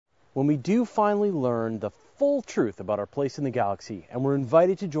When we do finally learn the full truth about our place in the galaxy and we're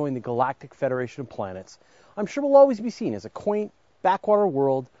invited to join the Galactic Federation of Planets, I'm sure we'll always be seen as a quaint, backwater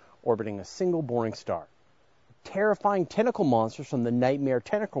world orbiting a single boring star. Terrifying tentacle monsters from the nightmare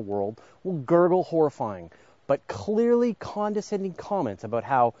tentacle world will gurgle horrifying, but clearly condescending comments about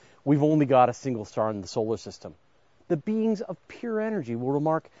how we've only got a single star in the solar system. The beings of pure energy will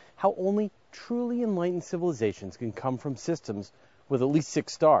remark how only truly enlightened civilizations can come from systems with at least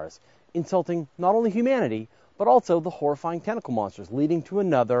 6 stars, insulting not only humanity, but also the horrifying tentacle monsters, leading to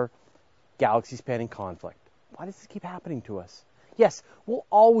another galaxy-spanning conflict. Why does this keep happening to us? Yes, we'll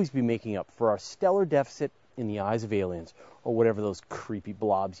always be making up for our stellar deficit in the eyes of aliens, or whatever those creepy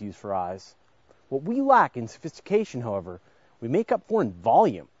blobs use for eyes. What we lack in sophistication, however, we make up for in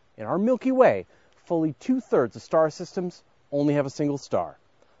volume. In our Milky Way, fully 2/3 of star systems only have a single star.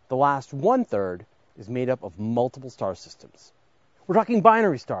 The last 1/3 is made up of multiple star systems. We're talking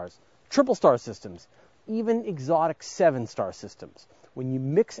binary stars, triple star systems, even exotic 7-star systems. When you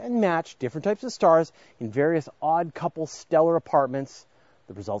mix and match different types of stars in various odd couple stellar apartments,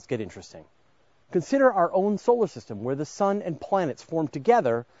 the results get interesting. Consider our own solar system, where the sun and planets form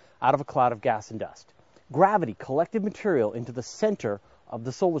together out of a cloud of gas and dust. Gravity collected material into the center of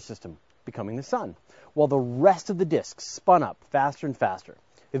the solar system, becoming the sun, while the rest of the disk spun up faster and faster.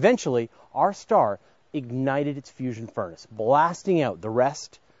 Eventually, our star ignited its fusion furnace, blasting out the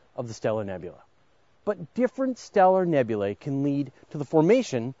rest of the stellar nebula. But different stellar nebulae can lead to the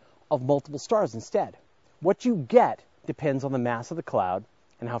formation of multiple stars instead. What you get depends on the mass of the cloud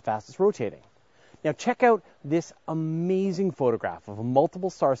and how fast it's rotating. Now check out this amazing photograph of a multiple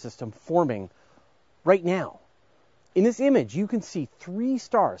star system forming right now. In this image, you can see 3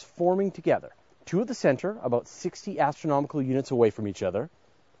 stars forming together, 2 at the center, about 60 astronomical units away from each other,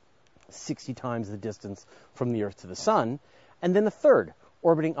 60 times the distance from the Earth to the Sun, and then a third,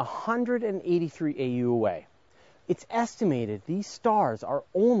 orbiting 183 AU away. It's estimated these stars are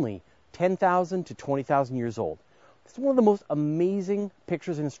only 10,000 to 20,000 years old. It's one of the most amazing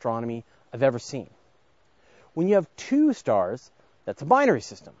pictures in astronomy I've ever seen. When you have 2 stars, that's a binary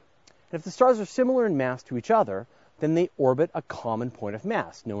system. And if the stars are similar in mass to each other, then they orbit a common point of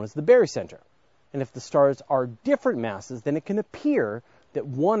mass, known as the barycenter. And if the stars are different masses, then it can appear that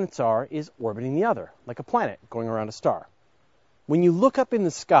one star is orbiting the other, like a planet going around a star. When you look up in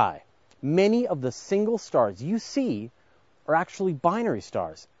the sky, many of the single stars you see are actually binary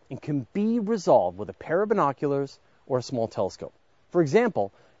stars and can be resolved with a pair of binoculars or a small telescope. For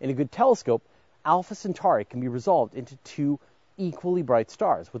example, in a good telescope, Alpha Centauri can be resolved into 2 equally bright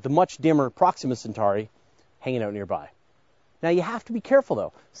stars, with the much dimmer Proxima Centauri hanging out nearby. Now you have to be careful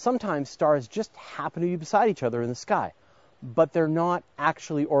though. Sometimes stars just happen to be beside each other in the sky, but they're not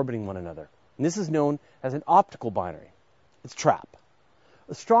actually orbiting one another. And this is known as an optical binary. It's a trap.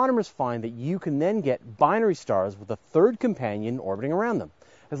 Astronomers find that you can then get binary stars with a third companion orbiting around them.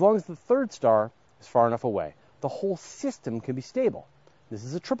 As long as the third star is far enough away, the whole system can be stable. This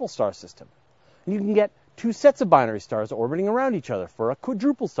is a triple star system. And you can get 2 sets of binary stars orbiting around each other for a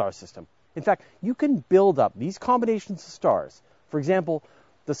quadruple star system. In fact, you can build up these combinations of stars. For example,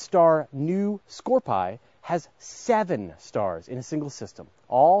 the star Nu Scorpii has 7 stars in a single system,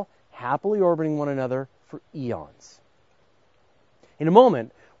 all happily orbiting one another for eons. In a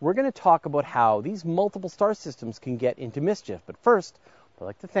moment, we're going to talk about how these multiple star systems can get into mischief. But first, I'd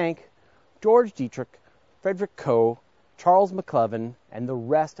like to thank George Dietrich, Frederick Coe, Charles McLevin, and the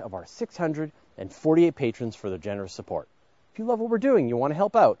rest of our 648 patrons for their generous support. If you love what we're doing, you want to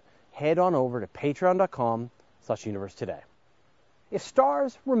help out, head on over to patreon.com/universetoday. If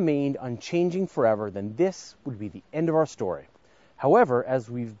stars remained unchanging forever, then this would be the end of our story. However, as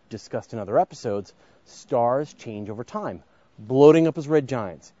we've discussed in other episodes, stars change over time, bloating up as red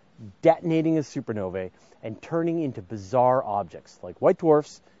giants, detonating as supernovae, and turning into bizarre objects like white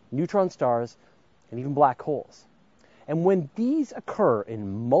dwarfs, neutron stars, and even black holes. And when these occur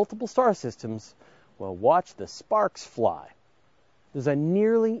in multiple star systems, well, watch the sparks fly. There's a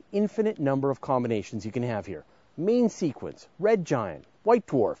nearly infinite number of combinations you can have here. Main sequence, red giant, white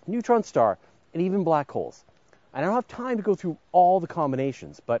dwarf, neutron star, and even black holes. I don't have time to go through all the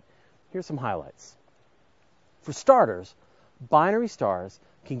combinations, but here's some highlights. For starters, binary stars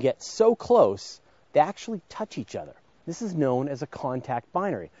can get so close they actually touch each other. This is known as a contact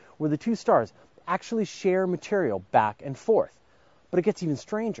binary, where the 2 stars actually share material back and forth. But it gets even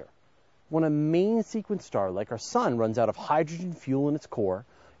stranger. When a main sequence star like our sun runs out of hydrogen fuel in its core,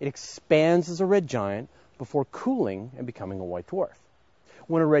 it expands as a red giant before cooling and becoming a white dwarf.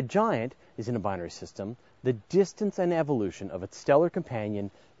 When a red giant is in a binary system, the distance and evolution of its stellar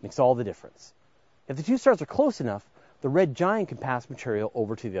companion makes all the difference. If the 2 stars are close enough, the red giant can pass material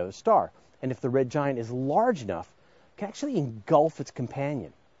over to the other star. And if the red giant is large enough, it can actually engulf its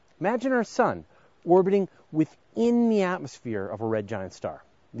companion. Imagine our sun orbiting within the atmosphere of a red giant star.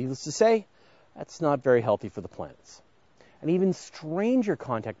 Needless to say, that's not very healthy for the planets. An even stranger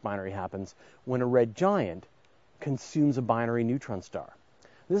contact binary happens when a red giant consumes a binary neutron star.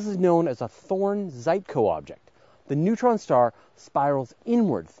 This is known as a Thorne-Zeitko object. The neutron star spirals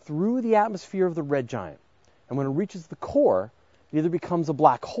inward through the atmosphere of the red giant, and when it reaches the core, it either becomes a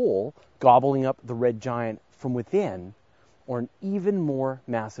black hole, gobbling up the red giant from within, or an even more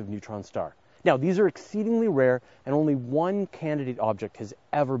massive neutron star. Now, these are exceedingly rare, and only one candidate object has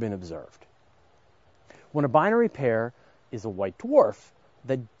ever been observed. When a binary pair is a white dwarf,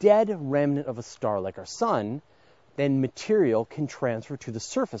 the dead remnant of a star like our sun, then material can transfer to the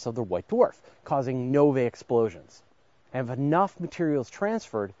surface of the white dwarf, causing novae explosions. And if enough material is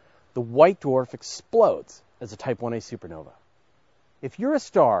transferred, the white dwarf explodes as a Type 1a supernova. If you're a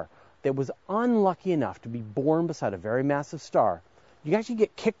star that was unlucky enough to be born beside a very massive star, you actually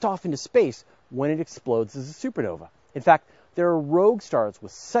get kicked off into space when it explodes as a supernova. In fact, there are rogue stars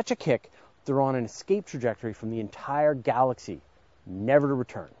with such a kick, they're on an escape trajectory from the entire galaxy, never to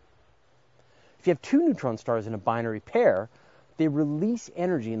return. If you have two neutron stars in a binary pair, they release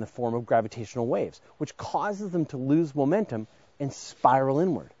energy in the form of gravitational waves, which causes them to lose momentum and spiral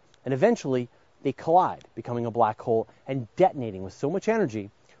inward. And eventually, they collide, becoming a black hole and detonating with so much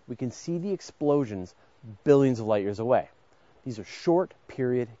energy, we can see the explosions billions of light years away. These are short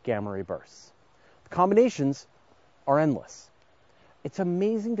period gamma ray bursts. The combinations are endless. It's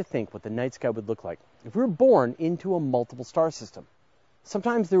amazing to think what the night sky would look like if we were born into a multiple star system.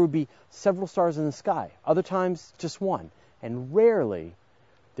 Sometimes there would be several stars in the sky, other times just one, and rarely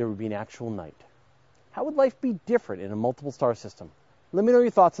there would be an actual night. How would life be different in a multiple star system? Let me know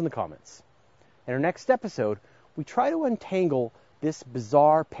your thoughts in the comments. In our next episode, we try to untangle this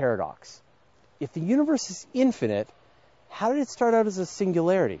bizarre paradox. If the universe is infinite, how did it start out as a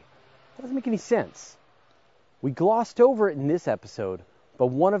singularity? That doesn't make any sense. We glossed over it in this episode, but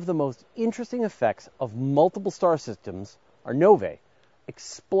one of the most interesting effects of multiple star systems are novae,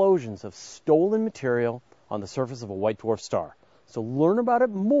 explosions of stolen material on the surface of a white dwarf star. So learn about it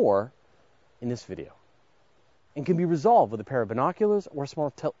more in this video. And can be resolved with a pair of binoculars or a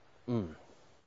small